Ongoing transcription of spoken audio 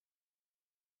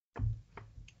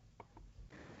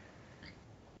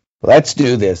Let's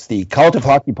do this. The Cult of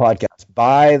Hockey podcast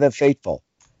by the faithful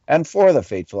and for the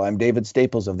faithful. I'm David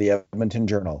Staples of the Edmonton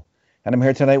Journal, and I'm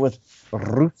here tonight with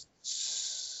Bruce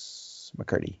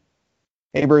McCurdy.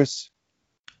 Hey, Bruce.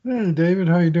 Hey, David.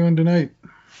 How you doing tonight?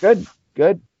 Good,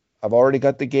 good. I've already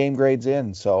got the game grades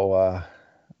in, so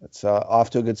it's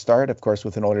off to a good start. Of course,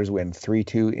 with an Oilers win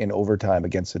 3-2 in overtime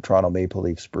against the Toronto Maple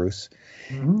Leafs, Bruce.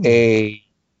 A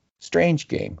strange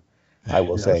game, I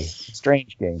will say.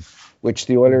 Strange game, which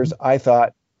the Oilers, I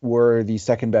thought, were the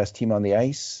second best team on the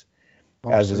ice,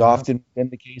 as is often been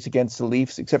the case against the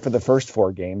Leafs, except for the first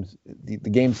four games. The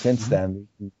games since then,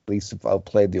 the Leafs have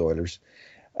outplayed the Oilers.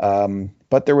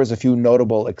 But there was a few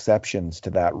notable exceptions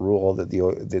to that rule that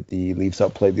the Leafs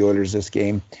outplayed the Oilers this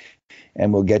game,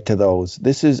 and we'll get to those.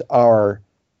 This is our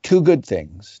two good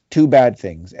things, two bad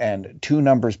things, and two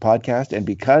numbers podcast, and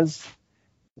because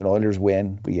the Oilers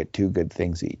win, we get two good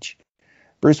things each.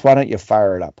 Bruce, why don't you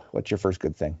fire it up? What's your first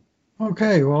good thing?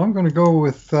 Okay, well, I'm going to go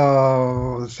with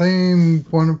the same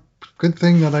one good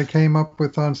thing that I came up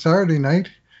with on Saturday night.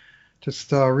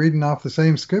 Just reading off the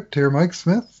same script here, Mike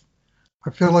Smith. I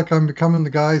feel like I'm becoming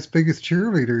the guy's biggest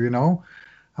cheerleader, you know.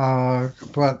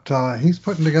 But he's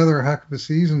putting together a heck of a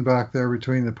season back there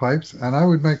between the pipes, and I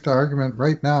would make the argument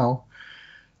right now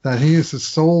that he is the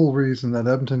sole reason that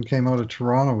Edmonton came out of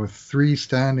Toronto with 3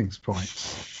 standings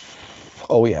points.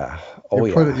 Oh yeah.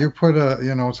 You put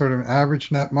a sort of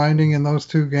average net minding in those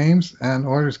 2 games, and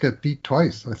Oilers get beat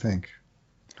twice, I think.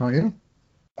 Don't you?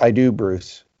 I do,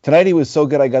 Bruce. Tonight he was so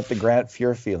good I got the Grant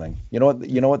Fuhr feeling. You know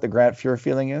what the Grant Fuhr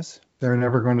feeling is? They're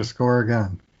never going to score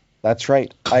again. That's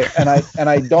right.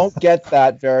 I don't get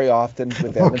that very often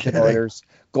with Edmonton Oilers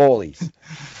goalies.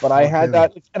 But I had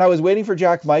that, and I was waiting for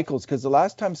Jack Michaels, because the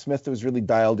last time Smith was really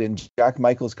dialed in, Jack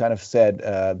Michaels kind of said,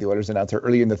 the Oilers announcer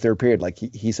earlier in the third period, like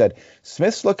he said,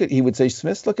 he would say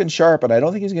Smith's looking sharp, and I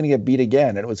don't think he's going to get beat again.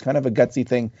 And it was kind of a gutsy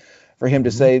thing for him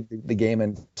to say the game,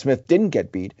 and Smith didn't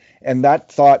get beat. And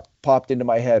that thought popped into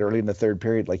my head early in the third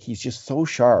period, like he's just so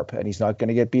sharp, and he's not going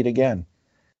to get beat again.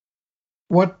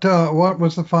 What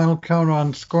was the final count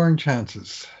on scoring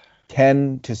chances?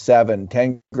 10-7,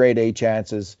 10 grade A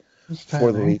chances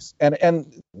for the Leafs.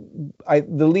 And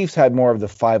the Leafs had more of the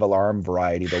 5-alarm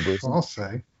variety, though, Bruce. I'll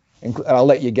say. And I'll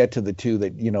let you get to the 2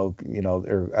 that,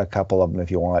 or a couple of them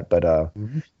if you want. But, the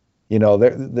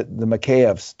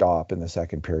Mikheyev stop in the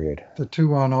second period. The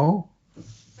 2-on-0?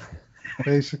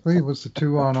 Basically, it was the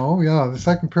 2-on-0. Yeah, the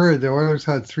second period, the Oilers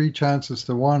had 3 chances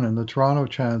to 1, and the Toronto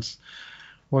chance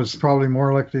was probably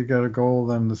more likely to get a goal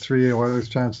than the 3 Oilers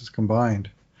chances combined.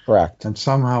 Correct. And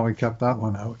somehow he kept that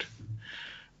one out.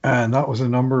 And that was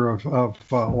one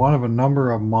of a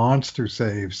number of monster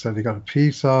saves that he got a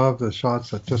piece of, the shots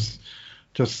that just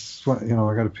got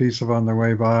a piece of on their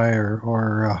way by,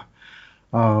 or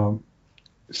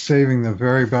saving the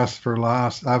very best for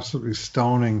last, absolutely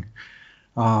stoning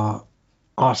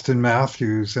Austin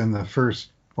Matthews in the first,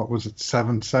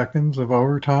 7 seconds of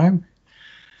overtime.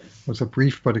 It was a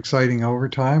brief but exciting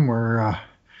overtime where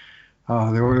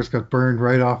the Oilers got burned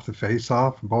right off the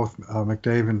face-off. Both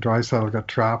McDavid and Draisaitl got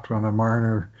trapped on a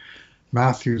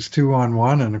Marner-Matthews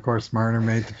 2-on-1, and of course Marner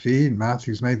made the feed.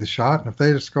 Matthews made the shot, and if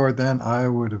they'd have scored then, I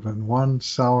would have been one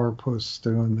sour puss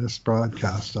doing this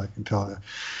broadcast, I can tell you.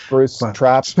 Bruce, but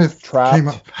trapped came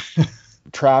up.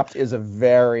 Trapped is a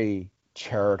very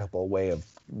charitable way of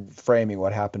framing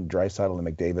what happened to Draisaitl and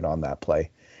McDavid on that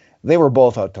play. They were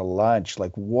both out to lunch.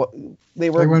 Like what they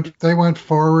went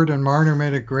forward, and Marner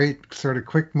made a great sort of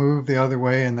quick move the other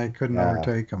way, and they couldn't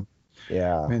overtake him.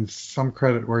 Yeah, I mean, some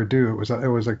credit where due. It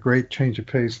was a great change of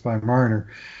pace by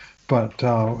Marner. But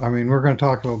we're going to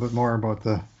talk a little bit more about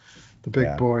the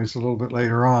big boys a little bit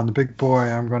later on. The big boy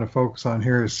I'm going to focus on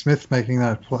here is Smith making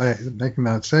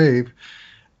that save,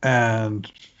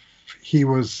 and he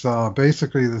was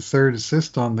basically the third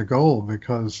assist on the goal,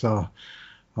 because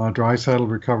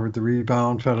Draisaitl recovered the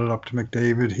rebound, fed it up to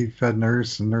McDavid. He fed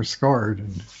Nurse, and Nurse scored.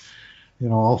 And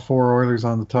all 4 Oilers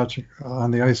on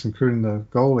the ice, including the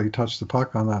goalie, touched the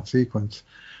puck on that sequence.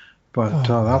 But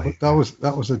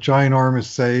that was a ginormous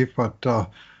save. But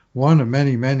one of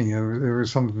many. There were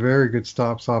some very good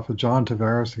stops off of John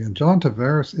Tavares again. John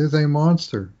Tavares is a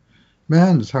monster.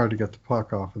 Man, it's hard to get the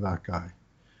puck off of that guy.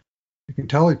 You can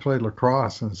tell he played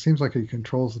lacrosse, and it seems like he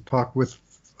controls the puck with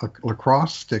a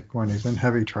lacrosse stick when he's in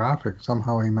heavy traffic.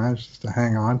 Somehow he manages to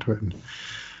hang on to it and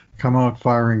come out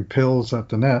firing pills at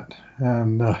the net.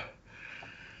 And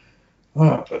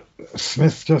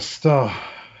Smith just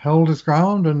held his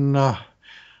ground, and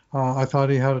I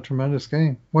thought he had a tremendous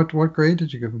game. What grade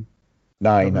did you give him?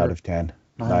 9 out of 10.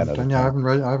 9 out of 10. Yeah, I haven't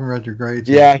read your grades.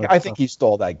 Yeah, I think he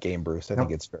stole that game, Bruce. I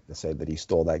think it's fair to say that he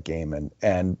stole that game,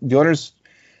 and the Oilers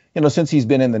since he's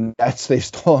been in the Nets, they've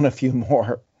stolen a few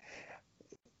more.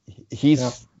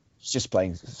 He's just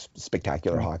playing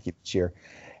spectacular hockey this year.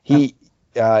 He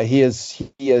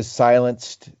has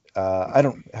silenced.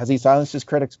 Has he silenced his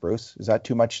critics, Bruce? Is that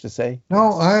too much to say?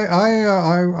 No,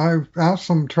 I've asked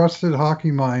some trusted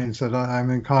hockey minds that I'm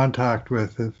in contact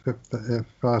with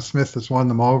if Smith has won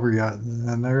them over yet,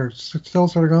 and they're still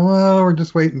sort of going, well, we're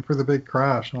just waiting for the big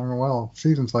crash. And I'm going, well,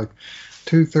 season's like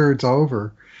 2/3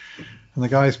 over, and the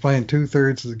guy's playing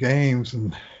 2/3 of the games,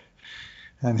 and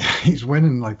he's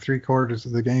winning like 3/4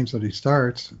 of the games that he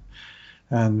starts.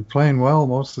 And playing well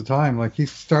most of the time. Like, he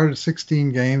started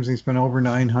 16 games, he's been over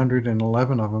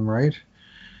 911 of them, right?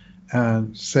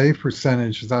 And save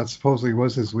percentage, that supposedly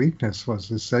was his weakness, was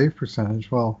his save percentage.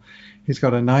 Well, he's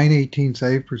got a .918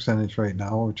 save percentage right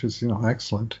now, which is,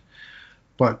 excellent.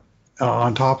 But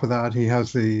on top of that, he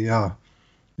has the,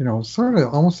 sort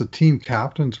of almost a team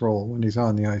captain's role when he's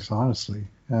on the ice, honestly.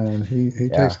 And he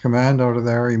takes command out of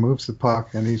there, he moves the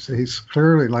puck, and he's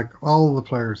clearly, like, all the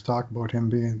players talk about him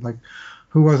being, like,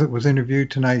 who was interviewed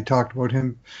tonight, talked about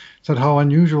him, said how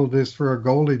unusual it is for a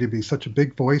goalie to be such a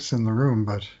big voice in the room,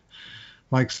 but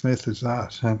Mike Smith is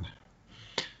that,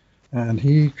 and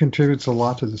he contributes a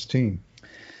lot to this team.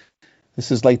 This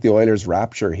is like the Oilers'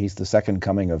 rapture. He's the second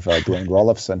coming of Dwayne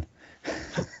Roloffson.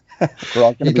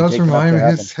 He does remind me,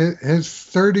 his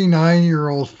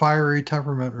 39-year-old fiery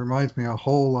temperament reminds me a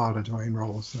whole lot of Dwayne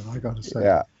Roloffson, I got to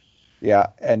say. Yeah.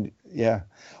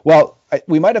 Well,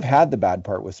 we might have had the bad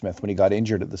part with Smith when he got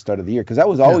injured at the start of the year, because that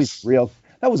was always real.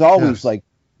 That was always like,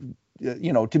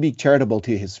 to be charitable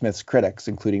to his Smith's critics,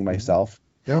 including myself.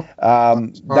 Yeah.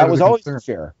 That was always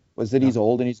fair, was that he's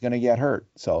old and he's going to get hurt.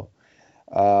 So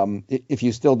if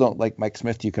you still don't like Mike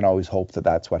Smith, you can always hope that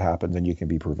that's what happens and you can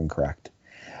be proven correct.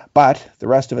 But the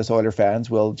rest of us Oiler fans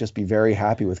will just be very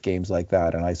happy with games like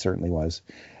that, and I certainly was.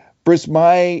 Bruce,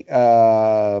 my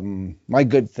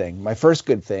first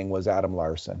good thing was Adam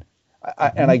Larsson,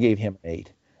 and I gave him an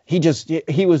 8. He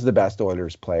was the best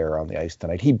Oilers player on the ice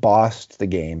tonight. He bossed the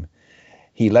game.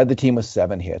 He led the team with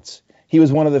 7 hits. He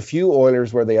was one of the few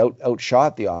Oilers where they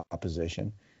outshot the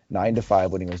opposition,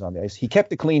 9-5 when he was on the ice. He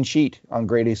kept a clean sheet on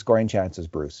grade A scoring chances,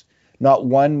 Bruce. Not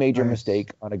one major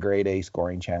mistake on a grade A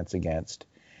scoring chance against.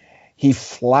 He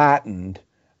flattened.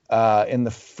 In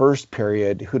the first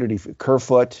period, who did he?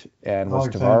 Kerfoot and was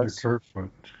Tavares. Kerfoot.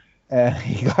 And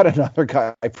he got another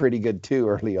guy pretty good too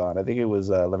early on. I think it was.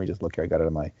 Let me just look here. I got it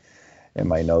in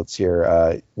my notes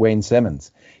here. Wayne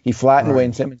Simmons. He flattened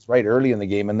Wayne Simmons right early in the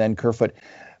game, and then Kerfoot.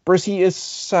 Bruce, he is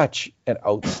such an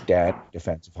outstanding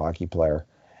defensive hockey player.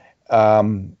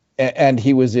 And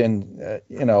he was in.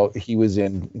 He was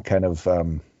in kind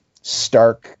of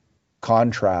stark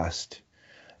contrast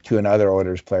to another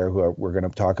Oilers player who we're going to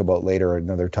talk about later,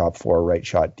 another top 4 right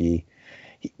shot D.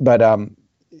 But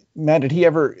man, is he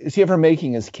ever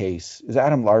making his case? Is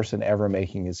Adam Larsson ever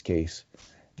making his case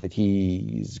that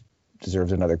he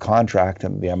deserves another contract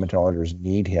and the Edmonton Oilers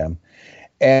need him?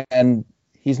 And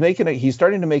he's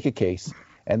starting to make a case,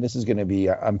 and this is going to be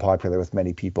unpopular with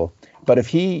many people. But if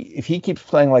he keeps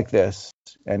playing like this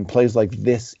and plays like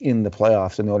this in the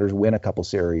playoffs and the Oilers win a couple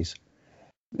series,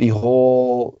 the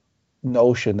whole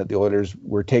notion that the Oilers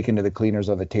were taken to the cleaners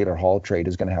on the Taylor Hall trade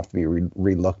is going to have to be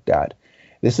re-looked at.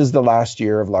 This is the last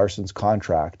year of Larsson's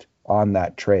contract on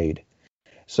that trade.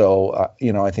 So,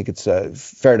 I think it's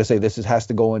fair to say this has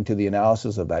to go into the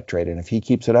analysis of that trade. And if he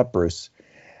keeps it up, Bruce,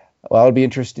 well, it'll be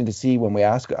interesting to see when we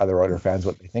ask other Oilers fans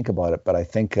what they think about it. But I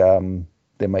think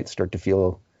they might start to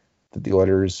feel that the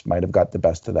Oilers might have got the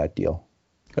best of that deal.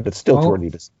 But it's still too early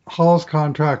to see. Hall's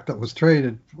contract that was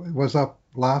traded was up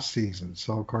last season,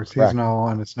 so of course he's now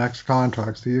on his next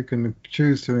contract, so you can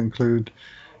choose to include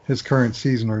his current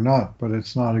season or not, but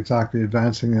it's not exactly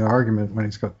advancing the argument when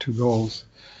he's got 2 goals.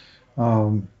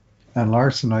 And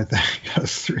Larsson, I think,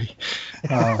 has 3.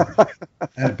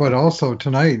 But also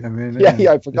tonight, I mean,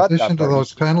 I forgot. In addition to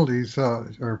those penalties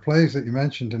or plays that you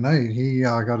mentioned tonight, he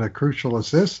got a crucial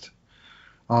assist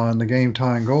on the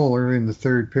game-tying goal early in the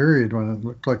 3rd period when it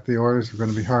looked like the Oilers were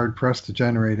going to be hard-pressed to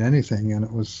generate anything, and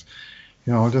it was,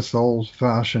 just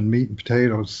old-fashioned meat and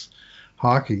potatoes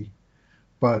hockey.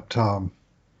 But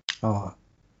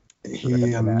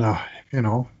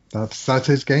that's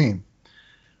his game.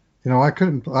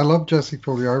 I love Jesse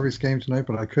Puljujarvi's game tonight,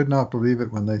 but I could not believe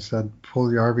it when they said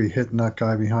Puljujarvi hitting that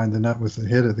guy behind the net was the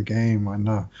hit of the game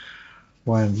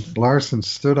when Larsson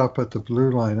stood up at the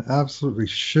blue line, absolutely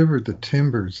shivered the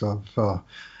timbers of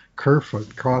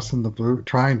Kerfoot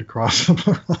trying to cross the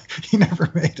blue line. He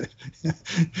never made it.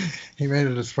 He made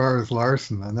it as far as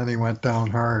Larsson, and then he went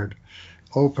down hard.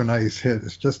 Open ice hit.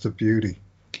 It's just a beauty.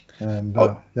 And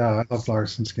Oh, yeah, I love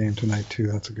Larson's game tonight too.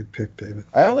 That's a good pick, David.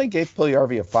 I only gave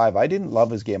Puljujarvi a 5. I didn't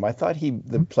love his game. I thought the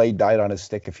Mhm. play died on his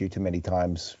stick a few too many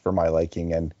times for my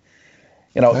liking, and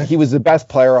Okay. he was the best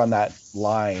player on that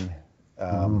line.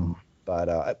 Mm-hmm.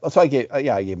 But so I gave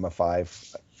him a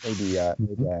 5.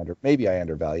 Mm-hmm. Maybe I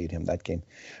undervalued him that game.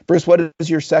 Bruce, what is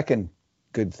your second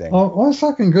good thing? Oh, one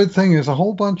second good thing is a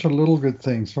whole bunch of little good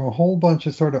things from a whole bunch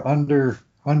of sort of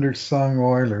undersung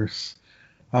Oilers.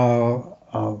 Uh,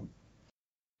 uh,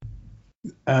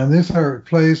 and these are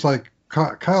plays like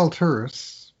Kyle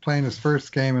Turris playing his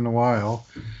first game in a while,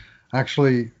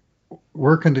 actually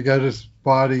working to get his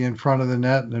body in front of the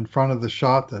net and in front of the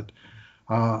shot that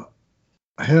uh,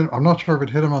 hit. I'm not sure if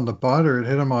it hit him on the butt or it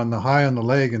hit him on the high on the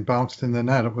leg and bounced in the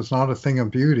net. It was not a thing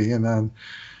of beauty, and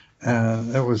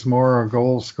it was more a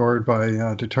goal scored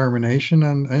by determination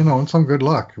and some good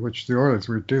luck, which the Oilers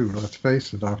were due. Let's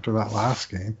face it. After that last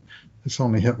game, this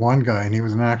only hit one guy, and he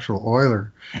was an actual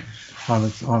Oiler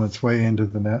on its way into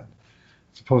the net,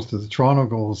 as opposed to the Toronto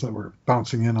goals that were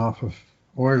bouncing in off of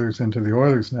Oilers into the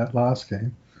Oilers net last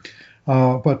game.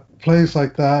 But plays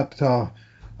like that,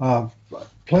 uh,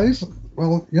 plays,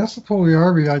 well, yes,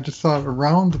 Puljujärvi, I just thought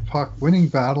around the puck, winning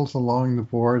battles along the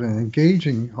board and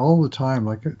engaging all the time.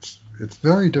 Like it's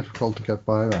very difficult to get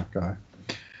by that guy.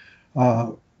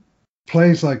 Uh,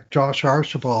 Plays like Josh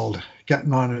Archibald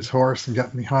getting on his horse and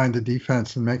getting behind the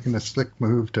defense and making a slick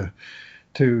move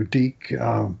to deke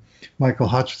Michael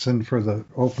Hutchinson for the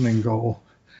opening goal.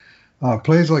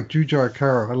 Plays like Jujhar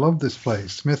Khaira. I love this play.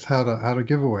 Smith had a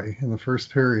giveaway in the first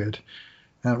period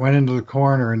and went into the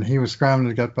corner, and he was scrambling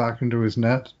to get back into his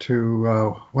net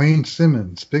to Wayne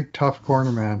Simmons, big tough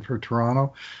corner man for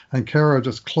Toronto, and Khaira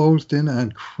just closed in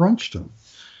and crunched him,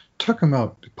 took him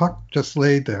out. The puck just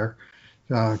laid there.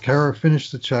 Khaira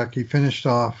finished the check. He finished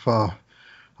off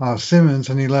Simmons,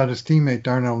 and he let his teammate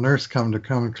Darnell Nurse come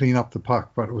and clean up the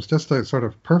puck. But it was just a sort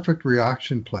of perfect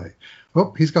reaction play.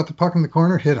 Oh, he's got the puck in the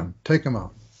corner. Hit him. Take him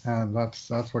out. And that's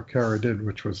what Khaira did,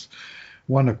 which was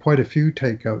one of quite a few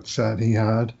takeouts that he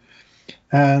had.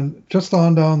 And just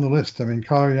on down the list, I mean,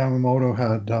 Kailer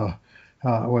Yamamoto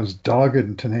was dogged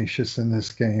and tenacious in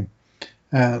this game,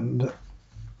 and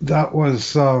that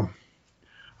was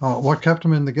what kept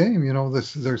him in the game.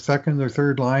 Their second, their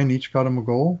third line each got him a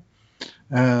goal,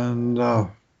 and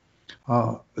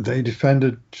they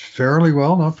defended fairly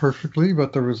well, not perfectly,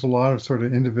 but there was a lot of sort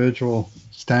of individual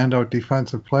standout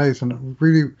defensive plays, and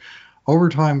really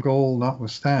overtime goal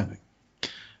notwithstanding.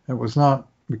 It was not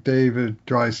McDavid,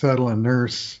 Draisaitl, and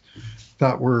Nurse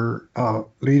that were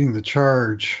leading the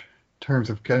charge in terms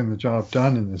of getting the job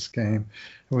done in this game.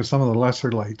 It was some of the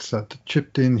lesser lights that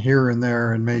chipped in here and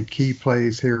there and made key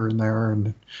plays here and there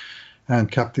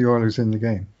and kept the Oilers in the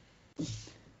game.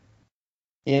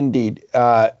 Indeed.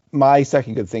 My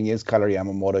second good thing is Kailer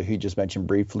Yamamoto, who you just mentioned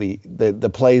briefly. The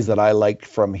plays that I liked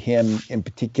from him in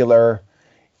particular,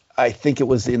 I think it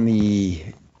was in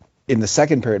the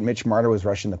second period, Mitch Marner was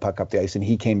rushing the puck up the ice, and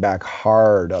he came back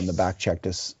hard on the back check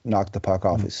to knock the puck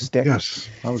off his stick. Yes,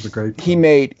 that was a great play. He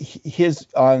made his,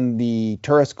 on the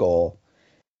Turris goal,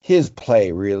 his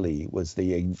play really was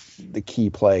the key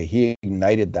play. He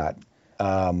ignited that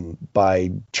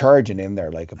by charging in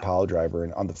there like a pile driver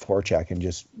and on the forecheck and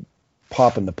just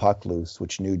popping the puck loose,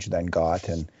 which Nuge then got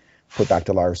and put back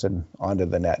to Larson onto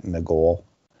the net and the goal.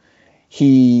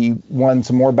 He won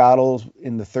some more battles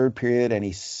in the third period, and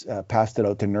he passed it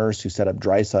out to Nurse, who set up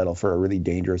Draisaitl for a really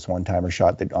dangerous one-timer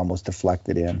shot that almost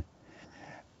deflected in.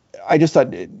 I just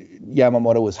thought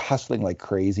Yamamoto was hustling like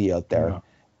crazy out there. Yeah.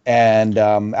 And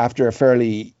after a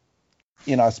fairly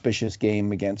inauspicious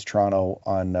game against Toronto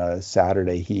on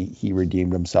Saturday, he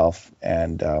redeemed himself,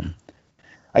 and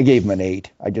I gave him an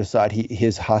 8. I just thought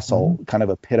his hustle kind of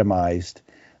epitomized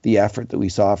the effort that we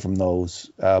saw from those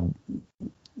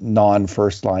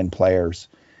non-first line players,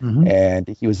 and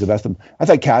he was the best of them. I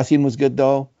thought Kassian was good,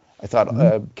 though. I thought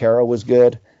Khaira was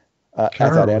good. I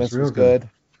thought Ennis was good.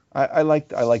 I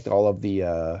liked all of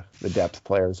the depth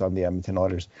players on the Edmonton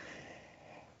Oilers.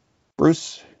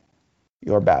 Bruce,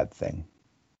 your bad thing.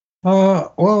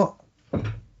 Well,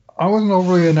 I wasn't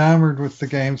overly enamored with the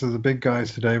games of the big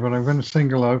guys today, but I'm going to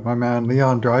single out my man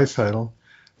Leon Draisaitl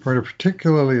for a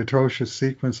particularly atrocious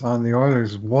sequence on the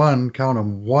Oilers' one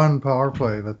power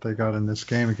play that they got in this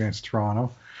game against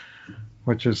Toronto,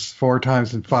 which is 4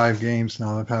 times in 5 games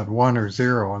now they've had 1 or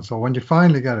 0. And so when you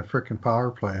finally get a freaking power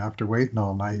play after waiting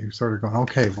all night, you're sort of going,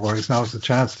 okay, boys, now's the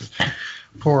chance to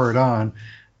pour it on.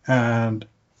 And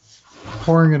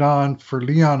pouring it on for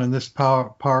Leon in this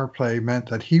power play meant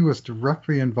that he was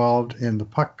directly involved in the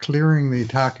puck clearing the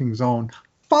attacking zone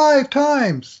 5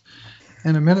 times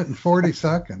in 1 minute and 40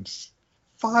 seconds.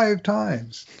 5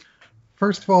 times.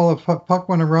 first of all, the puck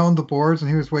went around the boards and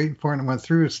he was waiting for it and went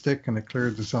through his stick and it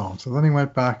cleared the zone. So then he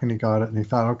went back and he got it and he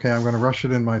thought, okay, I'm going to rush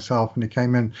it in myself. And he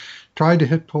came in, tried to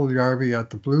hit Puljujarvi at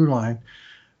the blue line,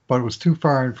 but it was too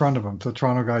far in front of him. So the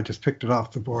Toronto guy just picked it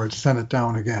off the board, sent it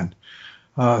down again.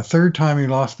 Third time he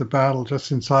lost the battle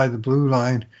just inside the blue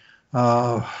line.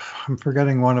 I'm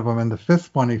forgetting one of them. And the fifth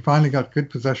one, he finally got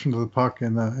good possession of the puck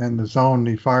in the zone.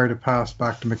 He fired a pass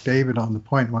back to McDavid on the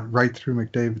point, went right through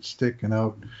McDavid's stick and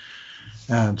out.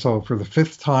 And so for the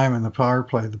fifth time in the power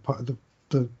play,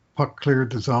 the puck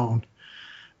cleared the zone.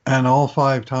 And all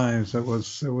 5 times it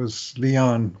was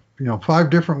Leon, 5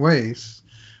 different ways.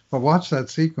 But watch that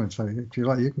sequence. If you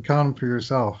like, you can count them for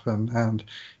yourself. And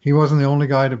he wasn't the only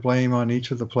guy to blame on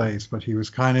each of the plays, but he was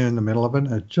kind of in the middle of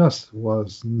it. It just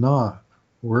was not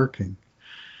working.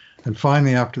 And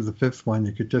finally, after the fifth one,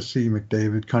 you could just see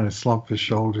McDavid kind of slump his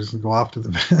shoulders and go off to the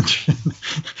bench.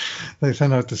 They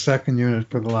sent out the second unit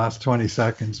for the last 20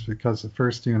 seconds because the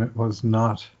first unit was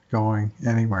not going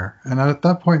anywhere. And at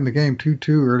that point in the game,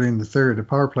 2-2 early in the third, a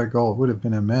power play goal would have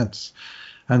been immense.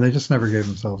 And they just never gave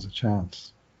themselves a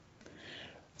chance.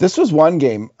 This was one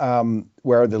game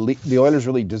where the Oilers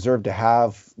really deserved to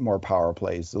have more power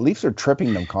plays. The Leafs are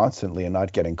tripping them constantly and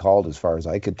not getting called, as far as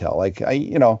I could tell.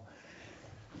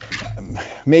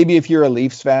 Maybe if you're a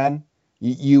Leafs fan,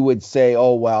 you would say,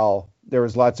 oh, well, there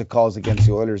was lots of calls against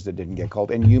the Oilers that didn't get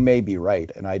called. And you may be right,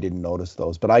 and I didn't notice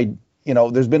those. But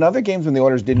there's been other games when the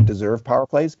Oilers didn't deserve power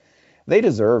plays. They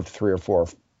deserved 3 or 4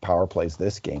 power plays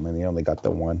this game, and they only got the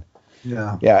one.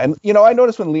 Yeah. Yeah, and, I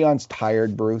noticed when Leon's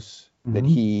tired, Bruce, that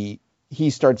he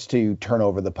starts to turn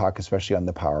over the puck, especially on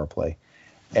the power play.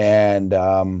 And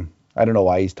I don't know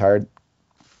why he's tired.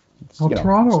 Well,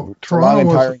 Toronto long and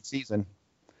was tiring season.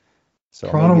 So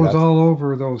Toronto was all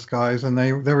over those guys, and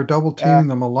they were double teaming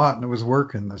them a lot, and it was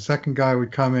working. The second guy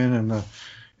would come in, and the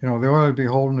Oilers would be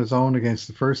holding his own against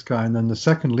the first guy, and then the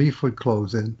second Leaf would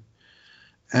close in.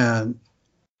 And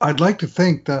I'd like to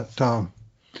think that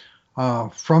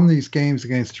from these games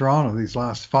against Toronto, these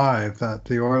last 5, that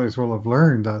the Oilers will have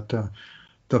learned that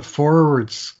the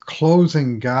forwards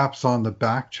closing gaps on the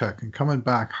back check and coming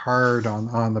back hard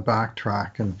on the back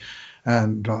track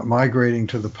and migrating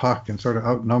to the puck and sort of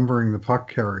outnumbering the puck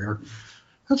carrier.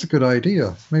 That's a good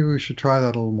idea. Maybe we should try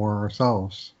that a little more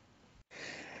ourselves.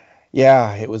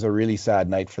 Yeah, it was a really sad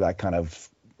night for that kind of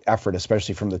effort,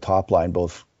 especially from the top line,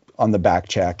 both on the back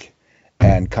check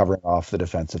and covering off the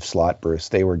defensive slot, Bruce.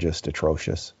 They were just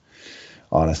atrocious,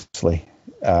 honestly,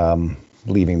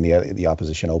 leaving the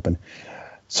opposition open.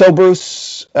 So,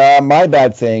 Bruce, my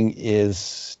bad thing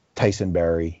is Tyson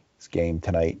Barrie's game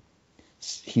tonight.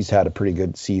 He's had a pretty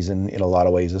good season in a lot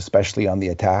of ways, especially on the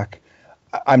attack.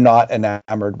 I'm not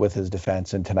enamored with his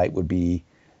defense, and tonight would be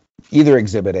either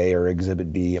Exhibit A or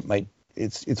Exhibit B.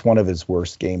 It's one of his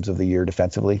worst games of the year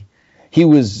defensively. He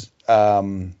was,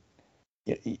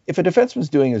 if a defenseman's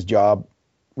doing his job,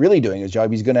 really doing his job,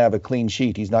 he's going to have a clean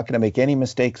sheet. He's not going to make any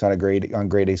mistakes on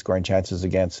grade A scoring chances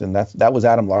against, and that was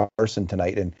Adam Larsson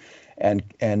tonight, and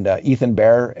Ethan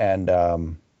Bear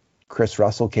and Chris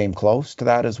Russell came close to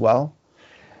that as well.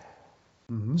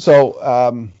 Mm-hmm.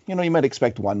 So you might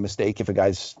expect one mistake if a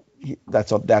guy's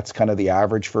that's kind of the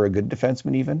average for a good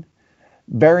defenseman. Even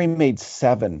Barrie made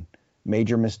 7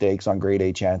 major mistakes on grade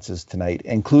A chances tonight,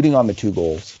 including on the 2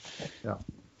 goals. Yeah.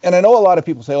 And I know a lot of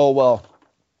people say, "Oh well,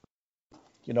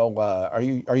 are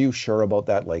you sure about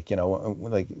that? Like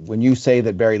when you say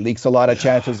that Barrie leaks a lot of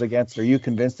chances against, are you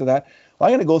convinced of that?" Well,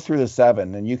 I'm going to go through the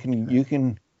 7, and you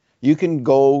can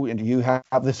go and you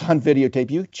have this on videotape.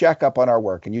 You check up on our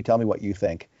work and you tell me what you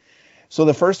think. So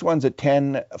the first one's at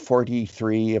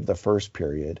 10:43 of the first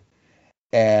period,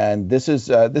 and this is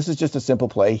just a simple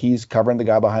play. He's covering the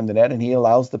guy behind the net, and he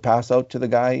allows the pass out to the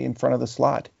guy in front of the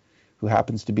slot, who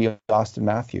happens to be Austin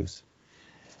Matthews.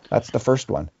 That's the first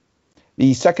one.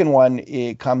 The second one,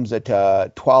 it comes at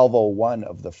 12:01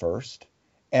 of the first,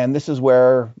 and this is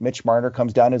where Mitch Marner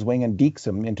comes down his wing and dekes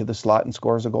him into the slot and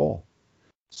scores a goal.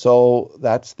 So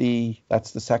that's the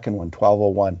second one,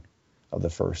 12:01 of the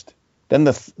first. Then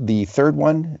the third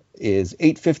one is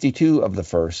 8:52 of the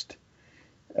first.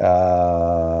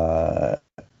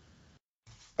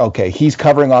 Okay, he's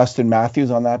covering Austin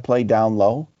Matthews on that play down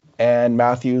low, and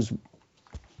Matthews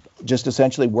just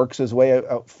essentially works his way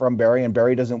out from Barrie, and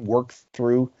Barrie doesn't work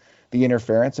through the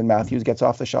interference, and Matthews gets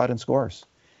off the shot and scores.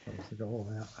 That was the goal,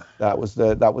 yeah.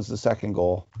 That was the second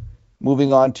goal.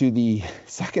 Moving on to the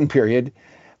second period,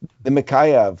 the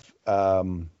Mikheyev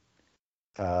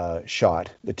shot,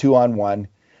 the 2-on-1,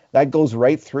 that goes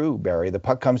right through Barrie. The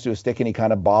puck comes to a stick and he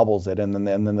kind of bobbles it, and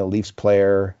then the Leafs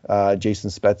player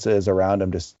Jason Spezza is around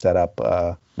him to set up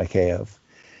Mikheyev.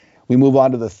 We move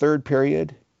on to the third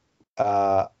period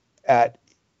let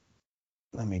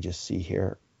me just see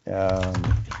here.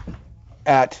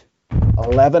 At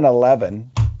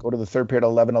 11:11, go to the third period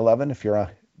 11:11 if you're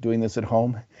doing this at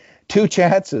home. Two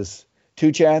chances.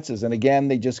 And again,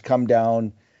 they just come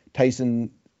down.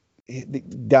 Tyson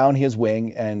down his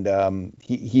wing, and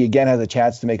he again has a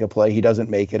chance to make a play. He doesn't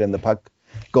make it, and the puck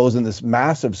goes in this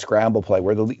massive scramble play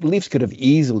where the Leafs could have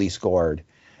easily scored.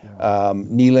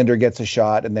 Nylander gets a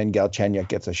shot, and then Galchenyuk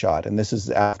gets a shot. And this is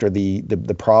after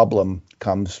the problem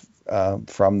comes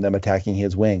from them attacking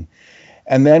his wing.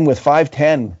 And then with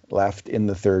 5:10 left in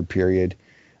the third period,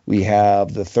 we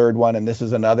have the third one, and this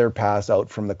is another pass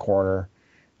out from the corner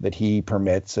that he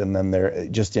permits. And then they're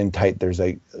just in tight. There's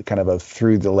a kind of a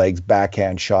through the legs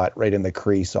backhand shot right in the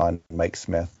crease on Mike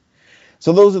Smith.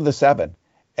 So those are the 7.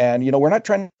 And, we're not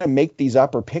trying to make these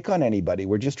up or pick on anybody.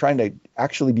 We're just trying to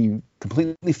actually be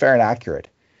completely fair and accurate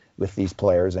with these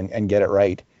players and get it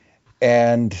right.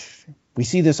 And we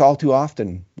see this all too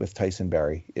often with Tyson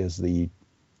Barrie, is the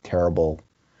terrible,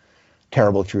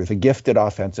 terrible truth. A gifted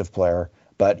offensive player,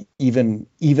 but even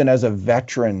as a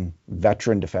veteran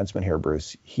defenseman here,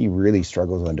 Bruce, he really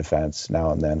struggles on defense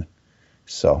now and then.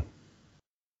 So.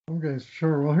 Okay,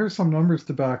 sure. Well, here's some numbers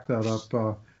to back that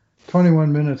up.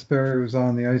 21 minutes Barrie was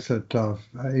on the ice at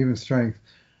even strength.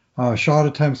 Shot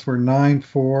attempts were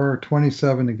 9-4,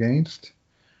 27 against.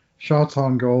 Shots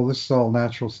on goal, this is all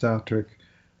natural stat trick.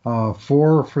 4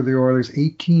 for the Oilers,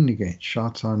 18 against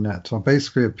shots on net. So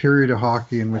basically a period of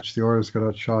hockey in which the Oilers got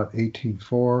outshot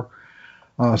 18-4.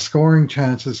 Scoring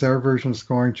chances, their version of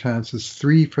scoring chances,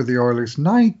 3 for the Oilers,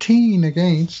 19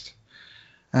 against.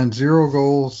 And 0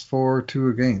 goals for, 2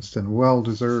 against, and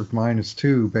well-deserved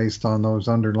 -2 based on those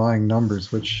underlying numbers,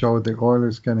 which showed the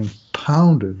Oilers getting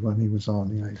pounded when he was on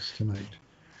the ice tonight.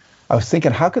 I was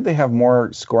thinking, how could they have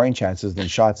more scoring chances than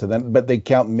shots? But they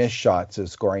count missed shots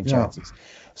as scoring chances.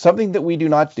 Something that we do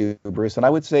not do, Bruce. And I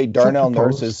would say Darnell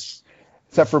Nurse's,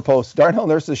 except for posts, Darnell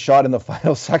Nurse's shot in the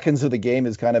final seconds of the game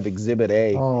is kind of Exhibit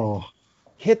A. Oh.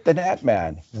 Hit the net,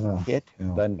 man. Hit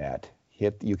the net.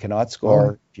 You cannot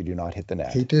score if you do not hit the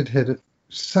net. He did hit it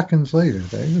seconds later,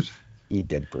 David. He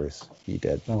did, Bruce. He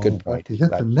did. Good point. He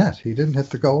hit the net. He didn't hit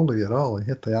the goalie at all. He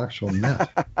hit the actual net.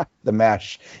 The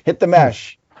mesh. Hit the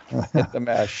mesh. Hit the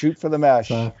mesh. Shoot for the mesh.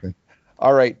 Exactly.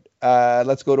 All right.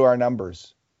 Let's go to our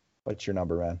numbers. What's your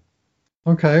number, man?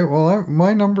 Okay. Well,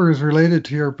 my number is related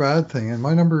to your bad thing, and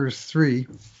my number is 3.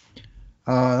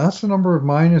 That's the number of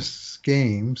minus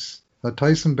games that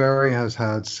Tyson Barrie has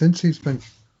had since he's been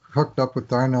hooked up with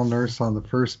Darnell Nurse on the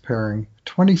first pairing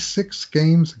 26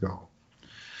 games ago.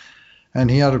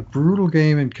 And he had a brutal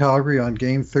game in Calgary on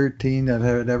game 13 that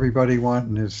had everybody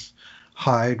wanting his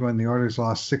hide when the Oilers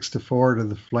lost 6-4 to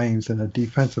the Flames in a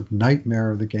defensive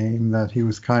nightmare of the game that he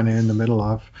was kind of in the middle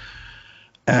of.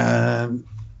 And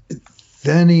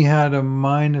then he had a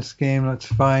minus game. Let's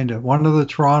find it. One of the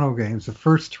Toronto games, the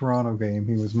first Toronto game,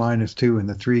 he was -2 in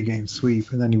the 3-game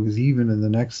sweep, and then he was even in the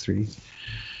next 3.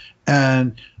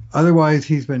 And otherwise,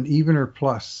 he's been even or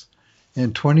plus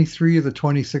in 23 of the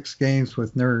 26 games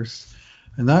with Nurse.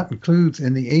 And that includes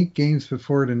in the 8 games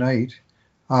before tonight,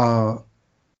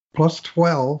 plus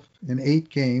 12 in 8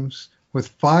 games with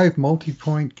 5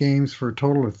 multi-point games for a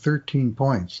total of 13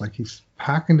 points. Like, he's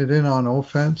packing it in on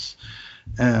offense,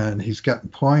 and he's getting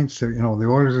points. The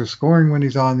Oilers are scoring when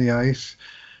he's on the ice,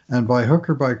 and by hook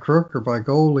or by crook or by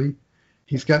goalie,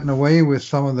 he's getting away with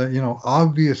some of the,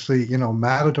 obviously,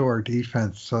 matador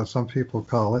defense, some people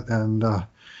call it. And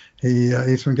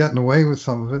he's been getting away with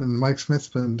some of it. And Mike Smith's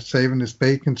been saving his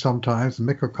bacon sometimes. And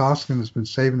Mikko Koskinen has been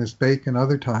saving his bacon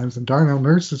other times. And Darnell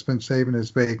Nurse has been saving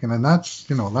his bacon. And that's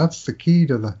the key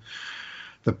to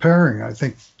the pairing. I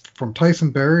think from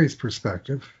Tyson Barrie's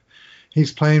perspective,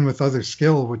 he's playing with other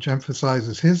skill, which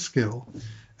emphasizes his skill.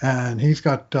 And he's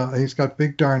got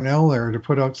big Darnell there to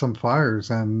put out some fires.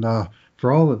 And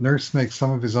for all that Nurse makes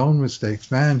some of his own mistakes,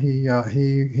 man,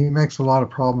 he makes a lot of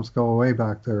problems go away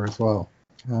back there as well.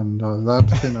 And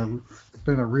that's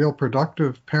been a real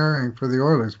productive pairing for the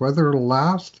Oilers. Whether it'll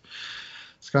last,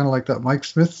 it's kind of like that Mike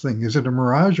Smith thing. Is it a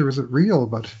mirage or is it real?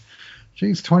 But,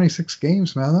 geez, 26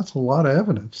 games, man, that's a lot of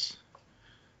evidence.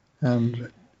 And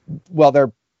well,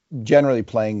 they're generally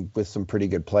playing with some pretty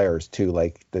good players too,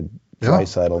 like the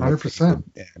Draisaitl. 100%.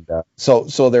 And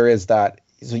so there is that.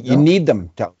 So you need them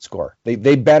to outscore. They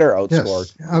better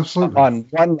outscore. Yes, absolutely. On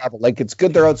one level. Like, it's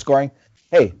good they're outscoring.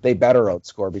 Hey, they better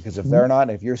outscore, because if they're not,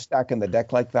 if you're stacking the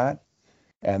deck like that,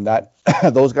 and that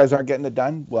those guys aren't getting it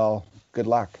done, well, good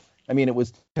luck. I mean,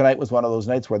 tonight was one of those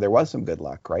nights where there was some good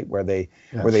luck, right? Where they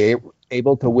were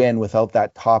able to win without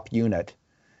that top unit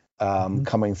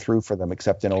coming through for them,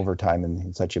 except in overtime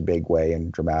in such a big way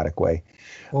and dramatic way.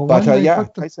 Well, But when they yeah,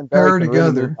 put the Tyson pair Barrie can really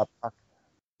together, move that puck.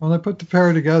 when they put the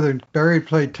pair together, Barry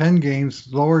played 10 games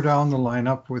lower down the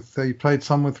lineup. He played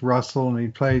some with Russell, and he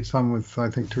played some with,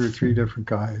 I think, 2 or 3 different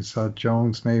guys,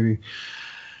 Jones maybe.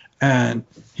 And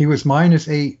he was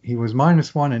 -8. He was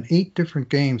 -1 in 8 different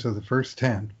games of the first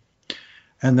 10.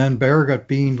 And then Barry got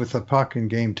beamed with the puck in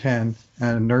game 10,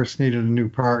 and Nurse needed a new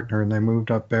partner, and they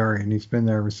moved up Barry, and he's been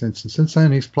there ever since. And since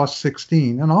then, he's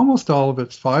 +16, and almost all of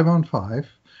it's 5-on-5.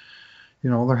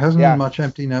 There hasn't been much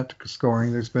empty net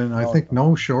scoring. There's been, I think,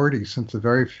 no shorty since the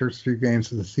very first few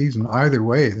games of the season. Either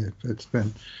way, it's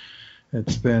been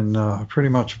pretty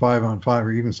much 5-on-5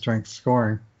 or even strength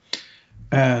scoring.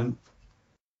 And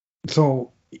so,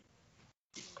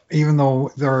 even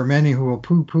though there are many who will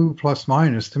poo-poo plus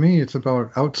minus, to me, it's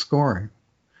about outscoring.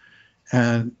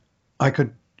 And I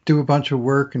could do a bunch of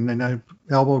work and then I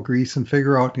elbow grease and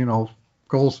figure out,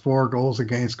 goals for, goals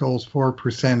against, goals for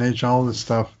percentage, all this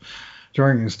stuff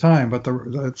during his time. But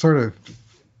the sort of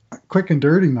quick and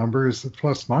dirty number is the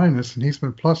plus minus, and he's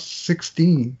been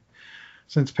 +16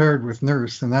 since paired with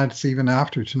Nurse, and that's even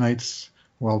after tonight's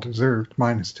well-deserved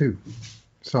 -2.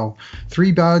 So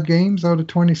 3 bad games out of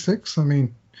 26. I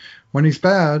mean, when he's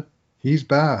bad, he's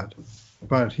bad.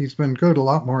 But he's been good a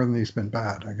lot more than he's been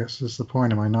bad, I guess is the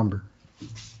point of my number.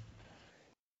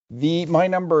 My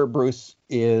number, Bruce,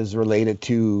 is related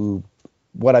to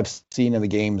what I've seen in the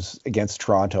games against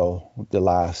Toronto the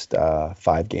last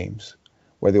 5 games,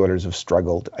 where the Oilers have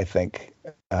struggled, I think,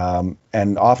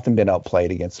 and often been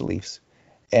outplayed against the Leafs.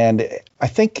 And I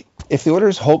think if the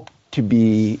Oilers hope to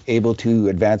be able to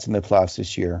advance in the playoffs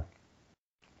this year,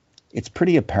 it's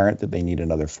pretty apparent that they need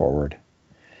another forward.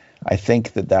 I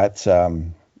think that's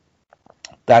the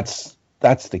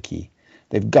key.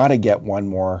 They've got to get one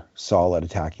more solid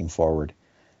attacking forward,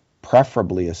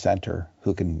 preferably a center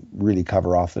who can really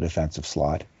cover off the defensive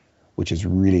slot, which is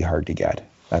really hard to get.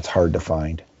 That's hard to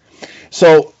find.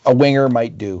 So a winger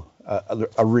might do.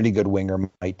 A really good winger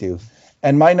might do.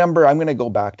 And my number, I'm going to go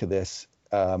back to this.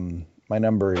 My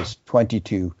number is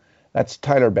 22. That's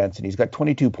Tyler Benson. He's got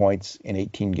 22 points in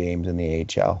 18 games in the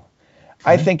AHL.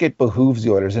 I think it behooves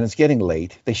the Oilers, and it's getting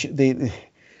late. They should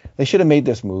have made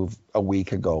this move a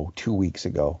week ago, 2 weeks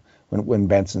ago, when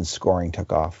Benson's scoring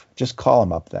took off. Just call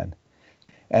him up then.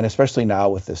 And especially now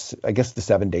with this, I guess the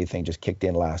 7-day thing just kicked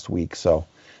in last week, so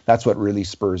that's what really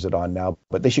spurs it on now.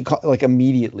 But they should call, like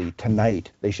immediately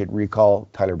tonight, they should recall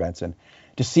Tyler Benson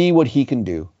to see what he can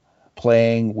do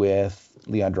playing with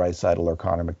Leon Draisaitl or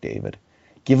Connor McDavid.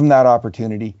 Give him that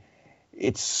opportunity.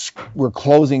 We're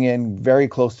closing in very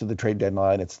close to the trade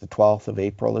deadline. It's the 12th of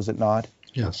April, is it not?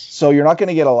 Yes. So you're not going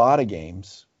to get a lot of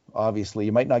games. Obviously,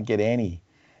 you might not get any,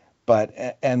 but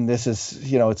this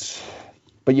is,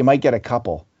 but you might get a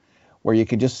couple where you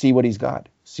can just see what he's got,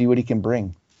 see what he can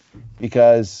bring,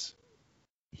 because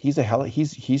he's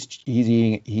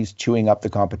chewing up the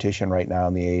competition right now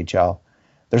in the AHL.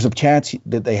 There's a chance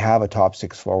that they have a top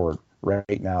 6 forward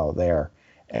right now there,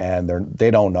 and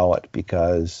they don't know it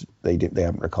because they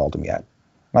haven't recalled him yet.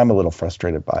 I'm a little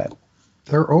frustrated by it.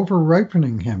 They're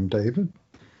over-ripening him, David.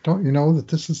 Don't you know that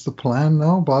this is the plan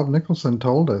now? Bob Nicholson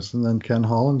told us, and then Ken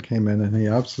Holland came in, and he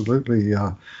absolutely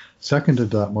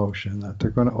seconded that motion, that they're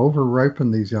going to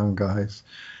over-ripen these young guys.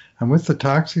 And with the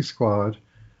taxi squad,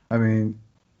 I mean,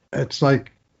 it's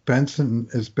like Benson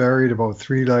is buried about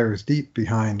 3 layers deep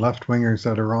behind left wingers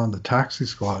that are on the taxi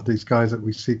squad, these guys that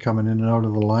we see coming in and out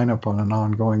of the lineup on an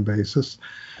ongoing basis,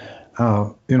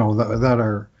 that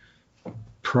are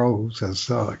pros,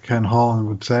 as Ken Holland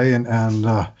would say,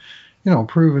 and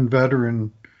proven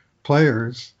veteran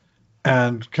players.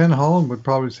 And Ken Holland would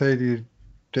probably say to you,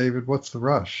 David, what's the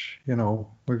rush?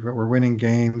 We're winning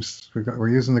games. We're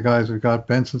using the guys we've got.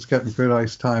 Benson's getting good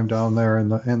ice time down there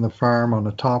in the farm on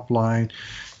the top line,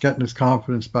 getting his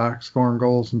confidence back, scoring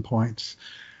goals and points.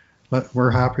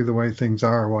 We're happy the way things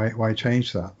are. Why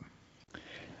change that?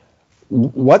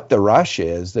 What the rush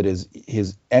is that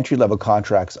his entry-level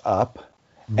contract's up,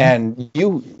 and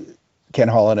you, Ken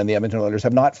Holland and the Edmonton Oilers,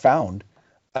 have not found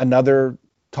another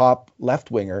top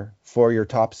left winger for your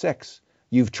top 6.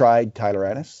 You've tried Tyler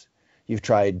Ennis, you've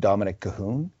tried Dominic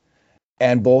Cahoon,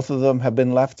 and both of them have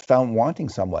been found wanting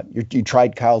somewhat. You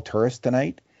tried Kyle Turris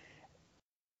tonight,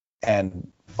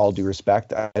 and all due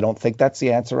respect, I don't think that's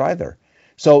the answer either.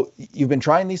 So you've been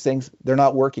trying these things, they're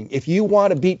not working. If you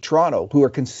want to beat Toronto, who are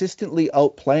consistently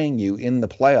outplaying you in the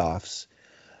playoffs,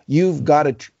 you've got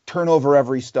to turn over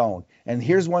every stone. And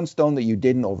here's one stone that you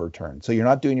didn't overturn. So you're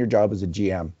not doing your job as a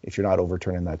GM if you're not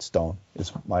overturning that stone,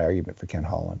 is my argument for Ken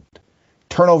Holland.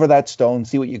 Turn over that stone,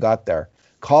 see what you got there.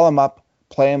 Call him up,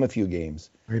 play him a few games.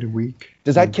 Wait a week.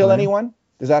 Does that kill anyone?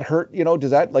 Does that hurt?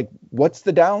 Does that, like, what's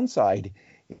the downside?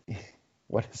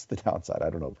 What is the downside? I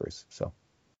don't know, Bruce. So.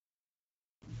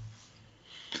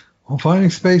 Well, finding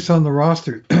space on the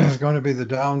roster is going to be the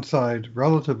downside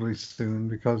relatively soon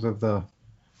because of the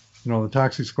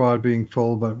taxi squad being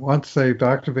full. But once they've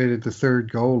activated the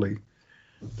third goalie,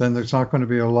 then there's not going to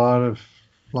be a lot of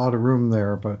room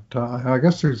there. But I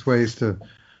guess there's ways to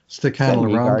stick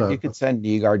handle around that. You could send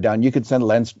Nygaard down. You could send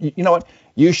Lens. You know what?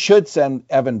 You should send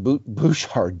Evan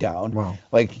Bouchard down. Wow.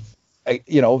 Like,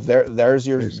 there's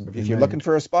your. If you're looking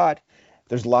for a spot,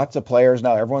 there's lots of players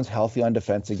now. Everyone's healthy on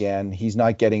defense again. He's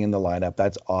not getting in the lineup.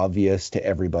 That's obvious to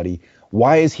everybody.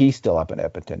 Why is he still up in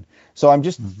Edmonton? So I'm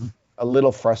just a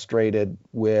little frustrated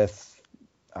with.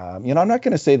 I'm not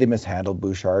going to say they mishandled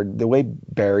Bouchard. The way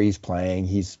Barry's playing,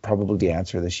 he's probably the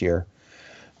answer this year.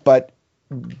 But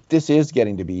this is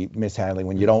getting to be mishandling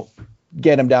when you don't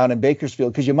get him down in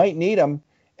Bakersfield, because you might need him.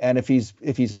 And if he's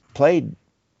played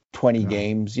 20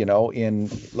 games, in,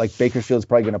 like, Bakersfield's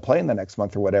probably going to play in the next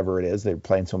month or whatever it is, they're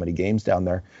playing so many games down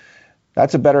there.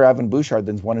 That's a better Evan Bouchard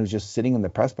than one who's just sitting in the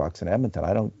press box in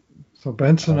Edmonton. So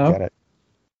Benson up,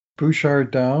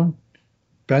 Bouchard down,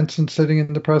 Benson sitting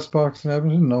in the press box in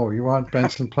Edmonton? No, you want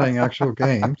Benson playing actual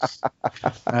games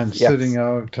and sitting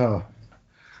out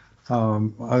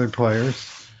other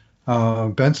players.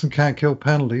 Benson can't kill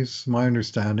penalties, my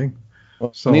understanding.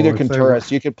 So neither can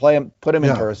Turris. You could put him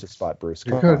in Turris' spot, Bruce.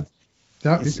 You could.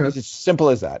 Yeah, you could. It's as simple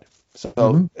as that.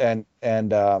 So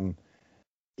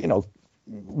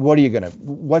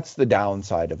what's the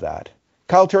downside of that?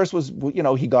 Kyle Turris was,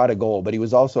 he got a goal, but he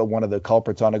was also one of the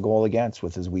culprits on a goal against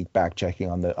with his weak back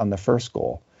checking on the first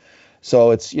goal.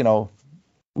 So it's,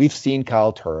 we've seen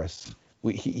Kyle Turris.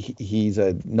 He's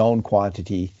a known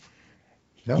quantity.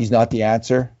 Yep. He's not the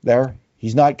answer there.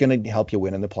 He's not going to help you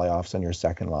win in the playoffs on your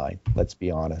second line. Let's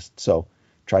be honest. So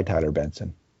try Tyler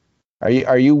Benson. Are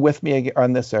you with me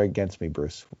on this or against me,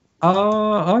 Bruce?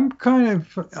 I'm kind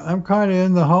of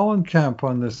in the Holland camp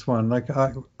on this one. Like,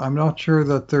 I'm not sure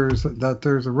that there's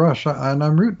a rush, and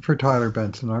I'm rooting for Tyler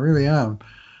Benson. I really am.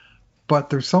 But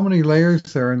there's so many layers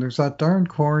there, and there's that darn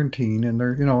quarantine, and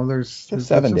there's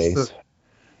 7 days.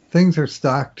 Things are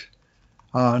stacked,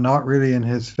 not really in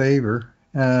his favor.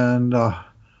 And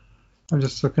I'm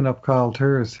just looking up Kyle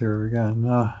Turris here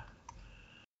again,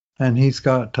 and he's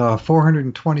got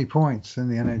 420 points in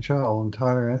the NHL, and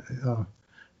Tyler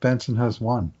Benson has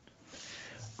 1.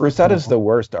 Bruce, that is the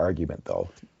worst argument, though.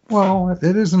 Well,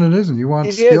 it isn't. It isn't. You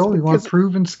want skill? You want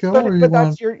proven skill?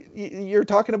 You're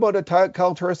talking about a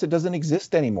Kyle Turris that doesn't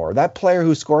exist anymore. That player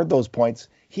who scored those points,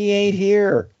 he ain't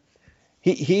here.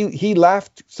 He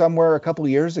left somewhere a couple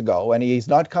of years ago, and he's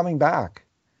not coming back.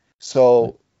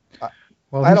 So,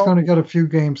 well, he's going to get a few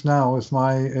games now, is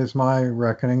my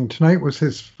reckoning. And tonight was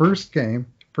his first game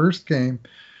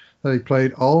that he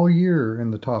played all year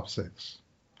in the top 6.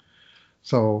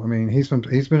 So, I mean, he's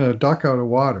been a duck out of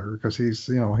water because he's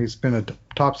been a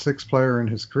top 6 player in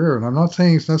his career. And I'm not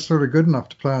saying he's necessarily good enough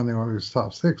to play on the Oilers'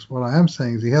 top 6. What I am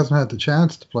saying is he hasn't had the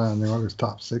chance to play on the Oilers'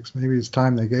 top 6. Maybe it's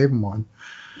time they gave him one.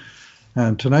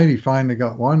 And tonight he finally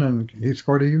got one, and he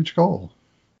scored a huge goal.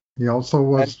 He also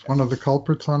was one of the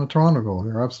culprits on a Toronto goal.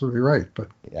 You're absolutely right. But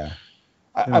yeah,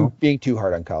 I'm being too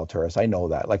hard on Kyle Turris. I know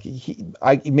that. Like,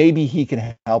 maybe he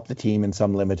can help the team in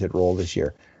some limited role this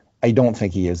year. I don't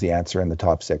think he is the answer in the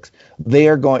top 6. They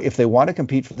are going, if they want to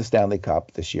compete for the Stanley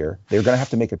Cup this year, they're going to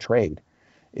have to make a trade.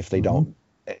 If they don't,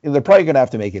 they're probably going to have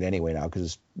to make it anyway now, because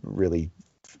it's really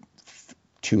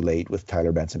too late with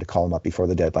Tyler Benson to call him up before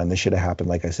the deadline. This should have happened,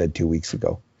 like I said, 2 weeks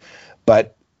ago.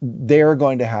 But they're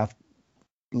going to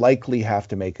likely have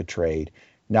to make a trade.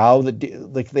 Now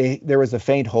there was a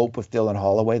faint hope with Dylan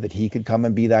Holloway that he could come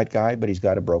and be that guy, but he's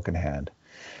got a broken hand.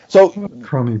 So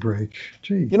crummy break.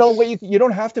 Jeez. You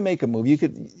don't have to make a move. You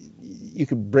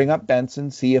could bring up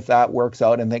Benson, see if that works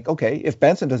out, and think, okay, if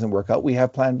Benson doesn't work out, we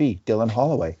have Plan B, Dylan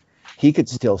Holloway. He could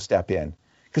still step in,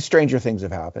 because stranger things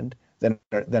have happened. Then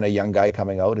a young guy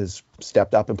coming out has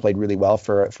stepped up and played really well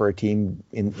for a team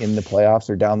in the playoffs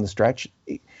or down the stretch.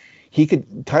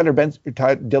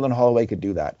 Dylan Holloway could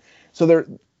do that. So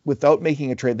without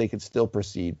making a trade, they could still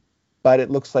proceed. But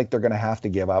it looks like they're going to have to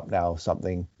give up now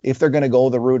something if they're going to go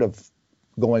the route of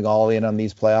going all in on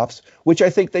these playoffs, which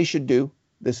I think they should do.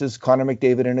 This is Connor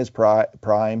McDavid in his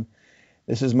prime.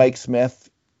 This is Mike Smith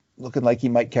looking like he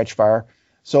might catch fire.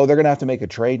 So they're going to have to make a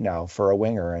trade now for a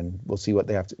winger, and we'll see what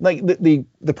they have to. Like,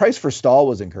 the price for Stahl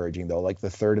was encouraging, though, like the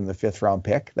 3rd and the 5th round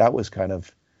pick. That was kind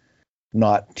of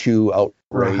not too outrageous.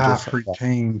 For a half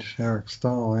retained Eric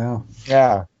Stahl, yeah.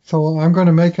 Yeah. So I'm going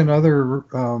to make another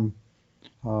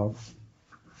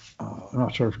I'm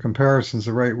not sure if comparison is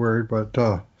the right word,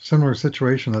 but similar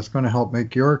situation that's going to help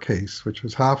make your case, which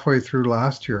was halfway through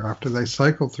last year after they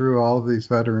cycled through all of these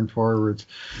veteran forwards,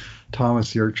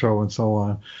 Thomas Yurcho and so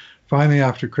on. Finally,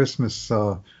 after Christmas,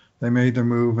 they made their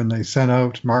move and they sent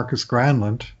out Marcus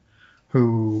Granlund,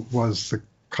 who was the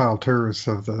Kyle Turris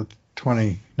of the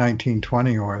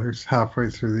 2019-20 Oilers halfway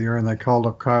through the year, and they called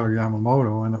up Kyler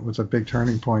Yamamoto, and it was a big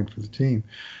turning point for the team.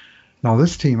 Now,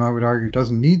 this team, I would argue,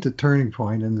 doesn't need the turning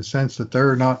point in the sense that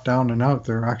they're not down and out.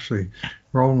 They're actually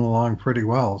rolling along pretty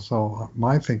well. So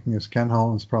my thinking is Ken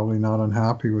Holland's probably not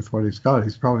unhappy with what he's got.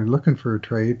 He's probably looking for a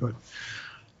trade, but I'm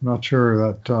not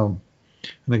sure that.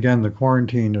 And again, the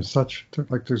quarantine is such,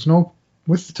 like, there's no,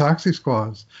 with the taxi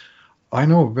squads, I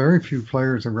know very few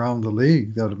players around the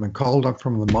league that have been called up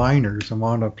from the minors and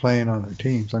wound up playing on their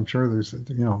teams. I'm sure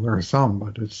there are some,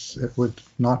 but it would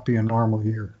not be a normal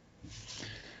year.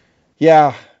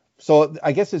 Yeah, so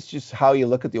I guess it's just how you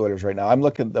look at the Oilers right now. I'm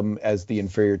looking at them as the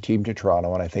inferior team to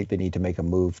Toronto, and I think they need to make a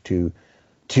move to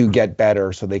get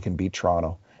better so they can beat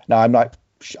Toronto. Now,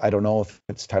 I don't know if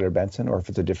it's Tyler Benson or if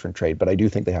it's a different trade, but I do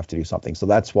think they have to do something. So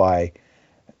that's why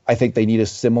I think they need a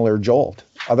similar jolt.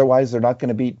 Otherwise, they're not going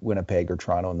to beat Winnipeg or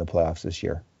Toronto in the playoffs this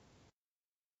year.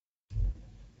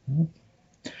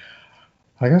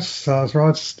 I guess as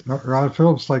Rod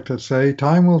Phillips liked to say,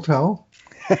 time will tell.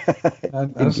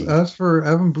 And as for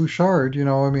Evan Bouchard,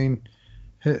 I mean,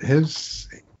 he's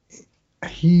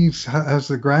has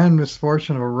the grand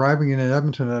misfortune of arriving in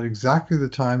Edmonton at exactly the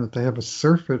time that they have a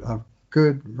surfeit of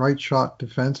good right shot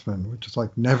defensemen, which is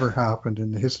like never happened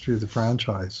in the history of the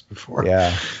franchise before.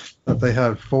 Yeah, that they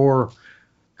had 4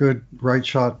 good right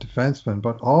shot defensemen,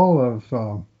 but all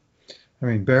of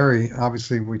Barry,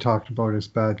 obviously we talked about his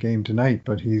bad game tonight,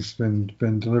 but he's been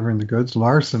delivering the goods.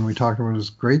 Larson, we talked about his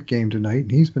great game tonight,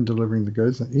 and he's been delivering the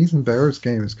goods. And Ethan Bear's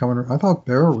game is coming. I thought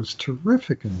Bear was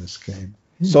terrific in this game.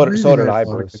 So did I,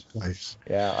 Bruce.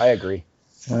 Yeah, I agree.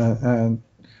 And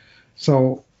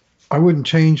so I wouldn't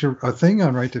change a thing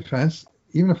on right defense,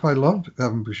 even if I loved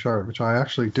Evan Bouchard, which I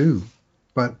actually do.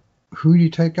 But who do you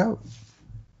take out?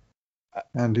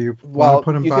 And do you want to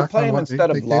put him back on what they gave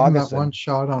him that one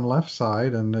shot on left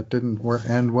side, and it didn't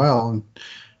end well. And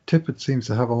Tippett seems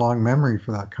to have a long memory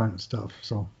for that kind of stuff.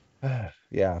 So,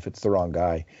 yeah, if it's the wrong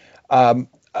guy,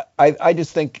 I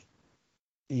just think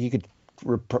he could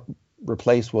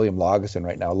replace William Lagesson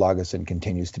right now. Lagesson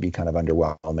continues to be kind of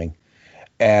underwhelming,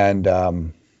 and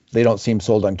they don't seem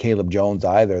sold on Caleb Jones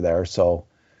either there. So,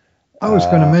 I was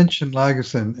going to mention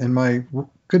Lagesson in my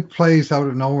good plays out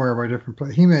of nowhere by different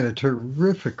plays. He made a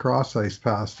terrific cross ice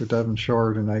pass to Devon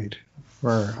Shore tonight.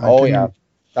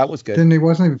 That was good. He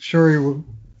wasn't even sure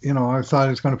I thought he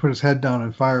was going to put his head down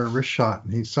and fire a wrist shot,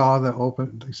 and he saw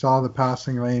the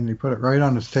passing lane, and he put it right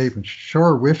on his tape, and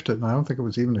Shore whiffed it, and I don't think it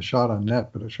was even a shot on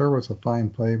net, but it sure was a fine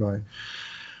play by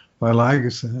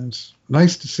Lagesson. It's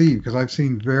nice to see, because I've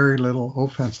seen very little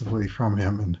offensively from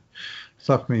him, and it's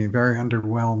left me very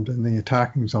underwhelmed in the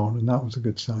attacking zone, and that was a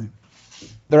good sign.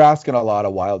 They're asking a lot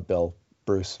of Wild Bill,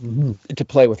 Bruce, to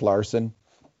play with Larson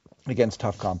against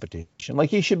tough competition. Like,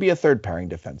 he should be a third pairing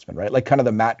defenseman, right? Like, kind of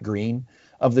the Matt Green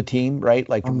of the team, right?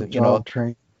 Like, on the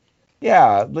train.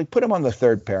 Yeah, like, put him on the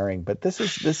third pairing. But this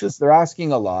is they're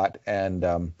asking a lot,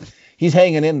 and he's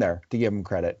hanging in there, to give him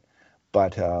credit.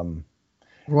 But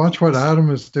watch what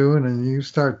Adam is doing, and you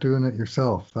start doing it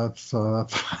yourself. That's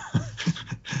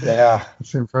yeah.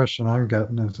 That's the impression I'm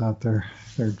getting, is that they're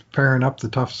pairing up the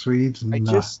tough Swedes. And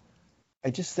I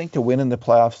just think to win in the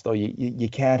playoffs, though, you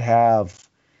can't have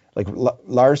like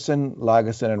Larson,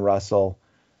 Lagesson, and Russell.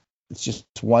 It's just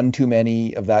one too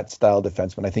many of that style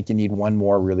defenseman. I think you need one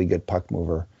more really good puck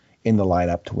mover in the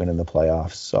lineup to win in the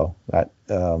playoffs. So that,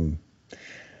 but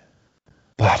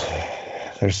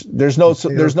there's no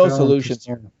solutions.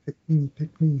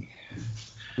 Pick me.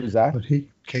 Who's that? But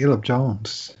Caleb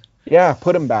Jones. Yeah,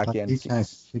 put him back in. He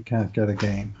can't get a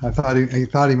game. I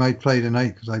thought he might play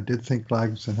tonight, because I did think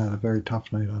Lagesson had a very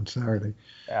tough night on Saturday.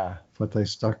 Yeah. But they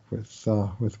stuck with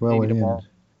Willie.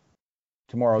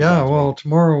 Tomorrow. Yeah, well,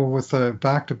 tomorrow with a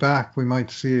back-to-back, we might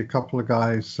see a couple of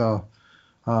guys, a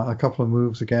couple of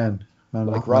moves again. And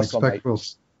like Russell might.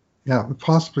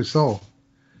 Possibly so.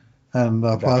 And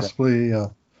possibly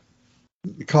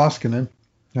Koskinen,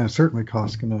 certainly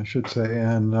Koskinen, I should say.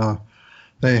 And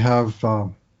they have,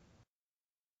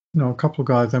 a couple of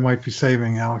guys. They might be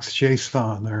saving Alex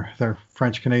Chiasson, their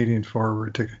French-Canadian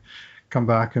forward, to come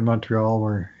back in Montreal,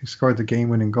 where he scored the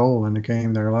game-winning goal in the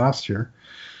game there last year.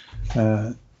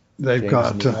 They've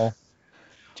got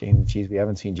James. We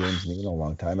haven't seen James Neal in a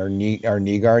long time. Or Joachim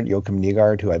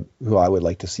Nygard, who I would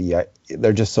like to see.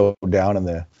 They're just so down in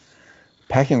the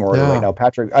pecking order right now.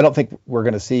 Patrick, I don't think we're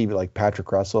going to see like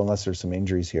Patrick Russell unless there's some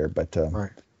injuries here, but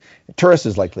right. Turris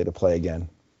is likely to play again.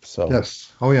 So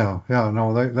yes, oh yeah,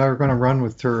 no, they're going to run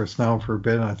with Turris now for a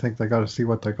bit. And I think they got to see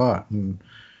what they got, and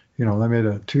they made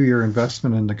a 2-year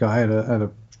investment in the guy at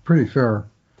a pretty fair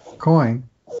coin.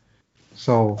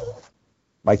 So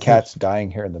my cat's dying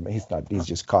here in the. He's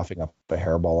just coughing up a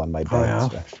hairball on my bed. Oh, yeah.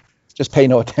 So just pay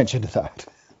no attention to that.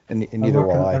 And neither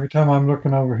will I. Every time I'm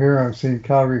looking over here, I'm seeing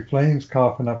Calgary Flames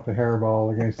coughing up a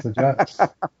hairball against the Jets.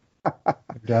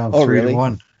 Down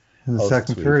 3-1 in the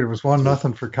second period. It was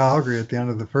 1-0 for Calgary at the end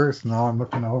of the first. And now I'm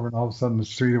looking over, and all of a sudden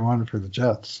it's 3-1 for the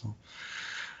Jets.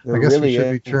 So I guess we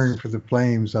should be cheering for the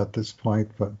Flames at this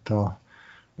point, but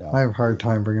I have a hard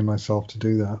time bringing myself to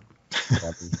do that.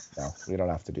 No, we don't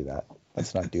have to do that.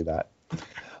 Let's not do that.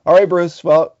 All right, Bruce.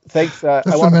 Well, thanks. Just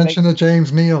the mention of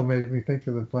James Neal made me think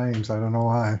of the Flames. I don't know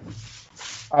why.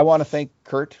 I want to thank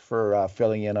Kurt for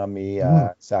filling in on me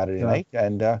Saturday night,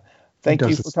 and thank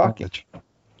you for talking.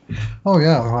 Oh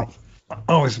yeah, well,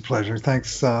 always a pleasure.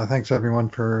 Thanks everyone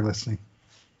for listening.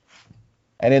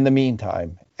 And in the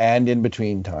meantime, and in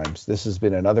between times, this has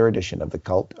been another edition of the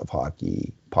Cult of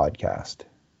Hockey podcast.